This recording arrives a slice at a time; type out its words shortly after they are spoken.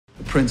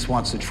Prince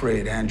wants to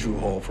trade Andrew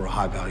Hall for a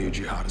high-value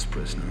jihadist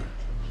prisoner.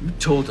 You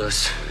told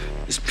us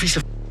this piece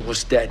of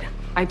was dead.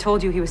 I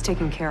told you he was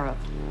taken care of.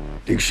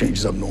 The exchange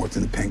is up north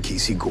in the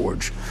Pankisi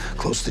Gorge,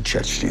 close to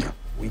Chechnya.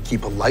 We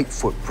keep a light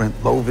footprint,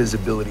 low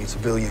visibility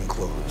civilian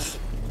clothes.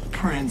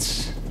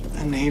 Prince,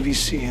 a Navy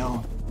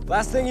SEAL.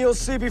 Last thing you'll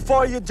see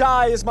before you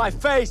die is my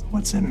face.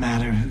 What's it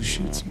matter who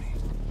shoots me?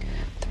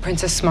 The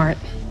prince is smart.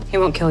 He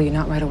won't kill you,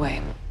 not right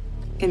away.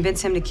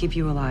 Convince him to keep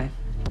you alive,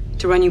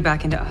 to run you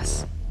back into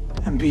us.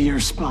 And be your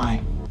spy.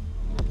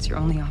 It's your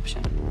only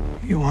option.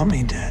 You want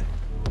me dead?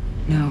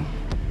 No.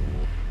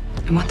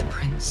 I want the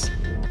prince.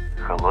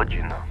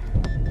 Холодина.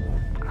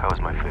 How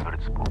is my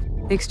favorite school?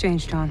 The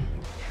exchange, John.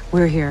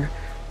 We're here.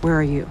 Where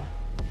are you?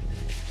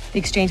 The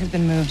exchange has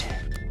been moved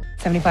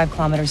 75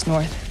 kilometers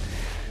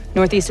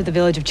northeast of the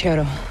village of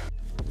Chero.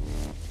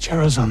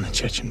 Chero's on the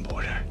Chechen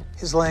border.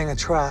 He's laying a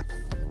trap.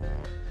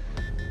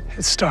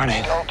 It's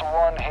starting. Delta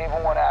 1,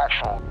 Haven 1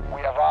 actual.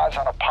 We have eyes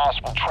on a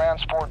possible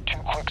transport 2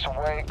 clicks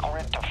away.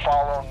 Grid to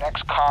follow.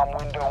 Next comm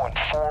window in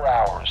 4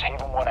 hours.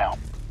 Haven 1 out.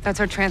 That's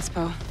our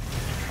transpo.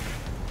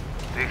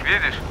 Ты их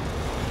видишь?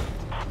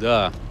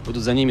 Да, буду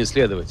за ними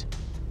следовать.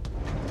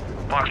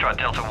 Foxtrot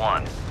Delta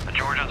 1. The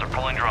Georgians are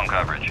pulling drone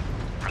coverage.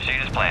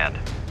 Proceed as planned.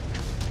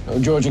 No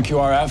Georgian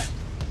QRF?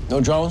 No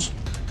drones?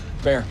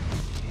 Bear,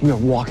 we are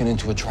walking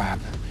into a trap.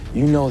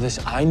 You know this,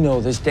 I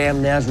know this,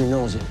 damn Nasri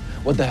knows it.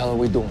 What the hell are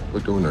we doing?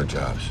 We're doing our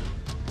jobs.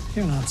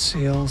 You're not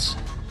SEALs.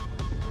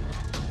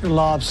 You're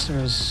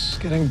lobsters,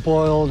 getting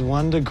boiled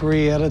 1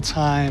 degree at a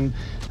time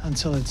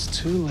until it's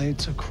too late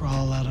to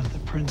crawl out of the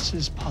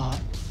prince's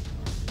pot.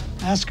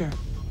 Ask her.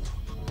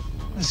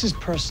 This is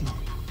personal.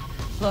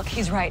 Look,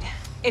 he's right.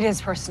 It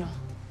is personal,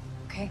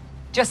 okay?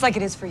 Just like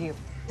it is for you.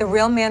 The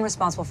real man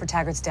responsible for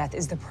Taggart's death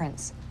is the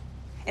prince.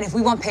 And if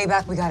we want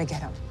payback, we gotta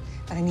get him.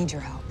 But I need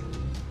your help.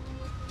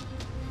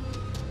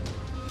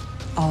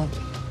 All of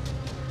you.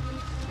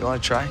 You wanna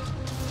try?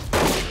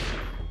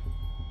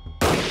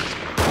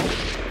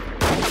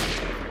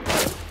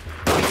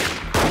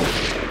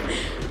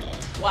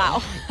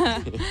 Wow.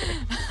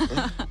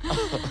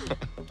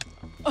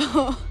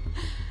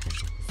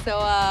 So,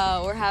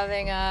 we're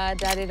having a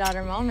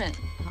daddy-daughter moment,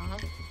 huh?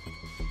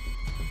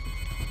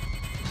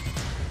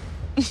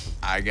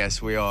 I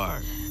guess we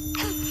are.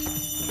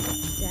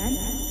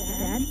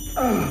 Dad?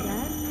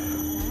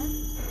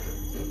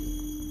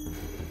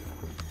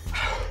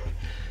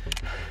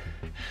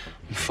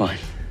 I'm fine.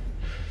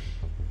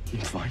 I'm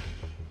fine.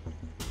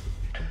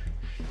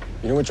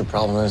 You know what your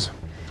problem is?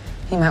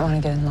 You might want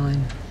to get in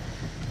line.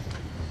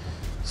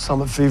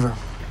 Summit fever.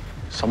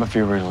 Summit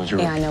fever is legit.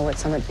 Yeah, I know what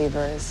summit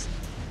fever is.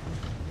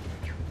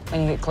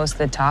 When you get close to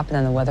the top and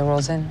then the weather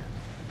rolls in.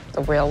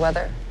 The real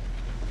weather.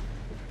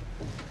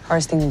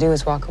 Hardest thing to do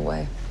is walk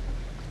away.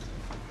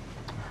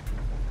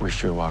 We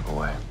should walk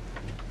away.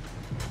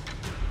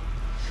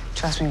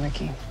 Trust me,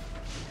 Ricky.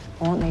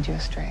 I won't lead you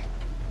astray.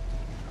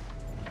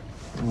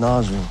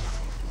 Nasri,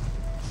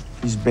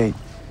 he's bait,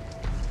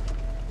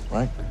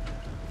 right?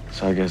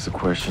 So I guess the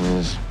question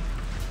is,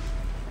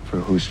 for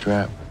whose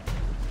trap?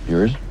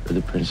 Yours or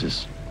the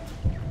prince's?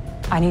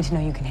 I need to know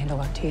you can handle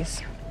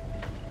Ortiz.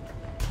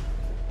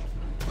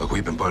 Look,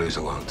 we've been buddies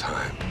a long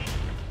time.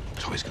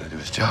 So he's gonna do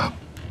his job.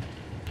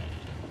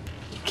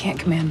 You can't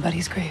command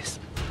buddies' graves.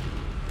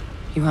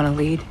 You want to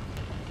lead?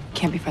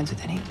 Can't be friends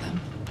with any of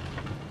them.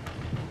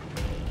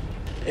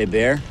 Hey,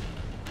 Bear.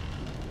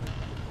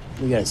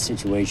 We got a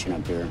situation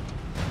up here.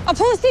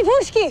 Опусти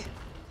пушки!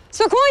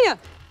 Спокойно!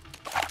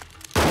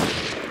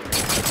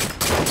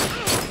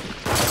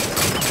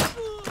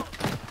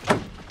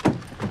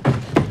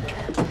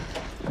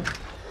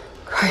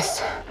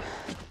 Christ.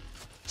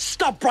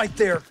 Stop right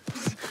there!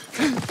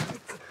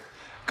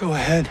 Go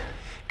ahead,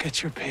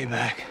 get your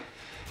payback.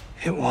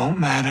 It won't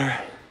matter.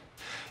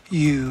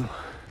 You,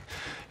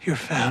 your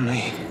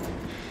family,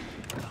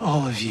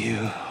 all of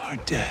you are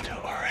dead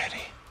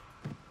already.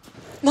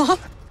 Mom?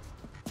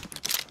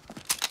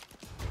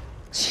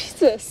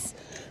 Jesus.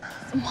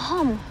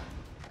 Mom.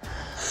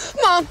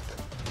 Mom!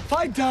 If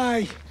I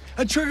die,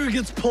 a trigger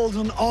gets pulled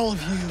on all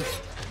of you.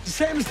 The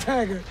same as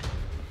Taggart.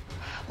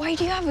 Why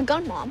do you have a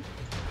gun, Mom?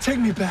 Take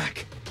me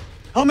back.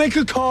 I'll make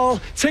a call,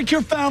 take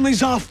your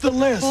families off the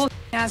list. Bull,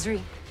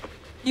 Nasri.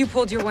 You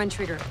pulled your one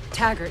trigger.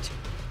 Taggart.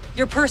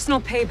 Your personal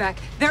payback.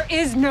 There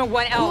is no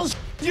one else.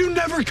 Bull, you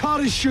never caught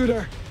a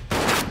shooter.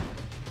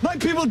 My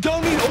people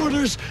don't need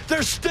orders.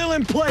 They're still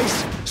in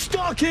place,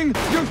 stalking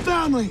your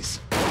families.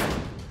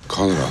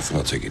 Call it off and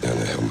I'll take you down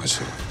there help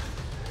myself.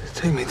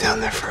 Take me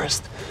down there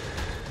first.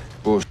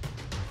 Bullshit.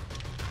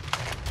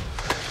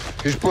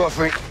 He's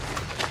bluffing.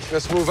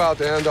 Let's move out.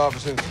 The handoff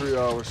is in 3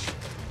 hours.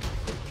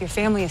 Your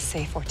family is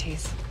safe,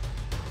 Ortiz.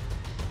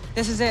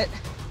 This is it.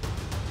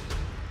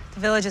 The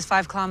village is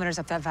 5 kilometers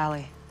up that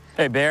valley.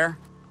 Hey, Bear.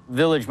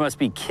 Village must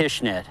be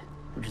Kishinev,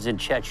 which is in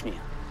Chechnya.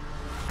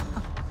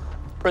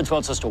 Prince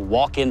wants us to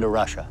walk into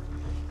Russia.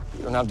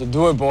 You don't have to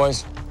do it,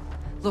 boys.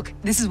 Look,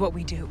 this is what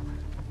we do.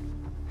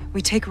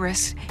 We take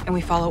risks and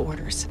we follow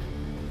orders.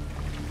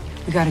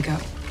 We gotta go.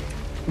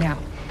 Now.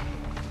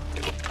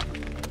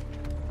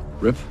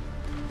 Rip?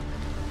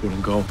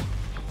 wouldn't go.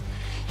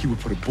 He would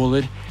put a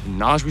bullet in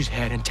Nasri's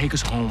head and take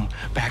us home,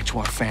 back to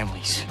our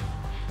families.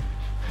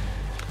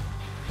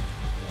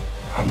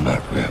 I'm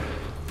not Rip.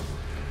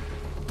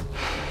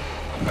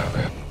 I'm not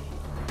Rip.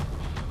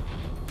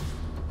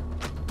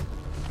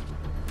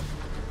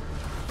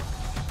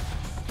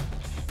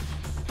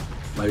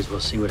 Might as well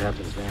see what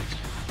happens next.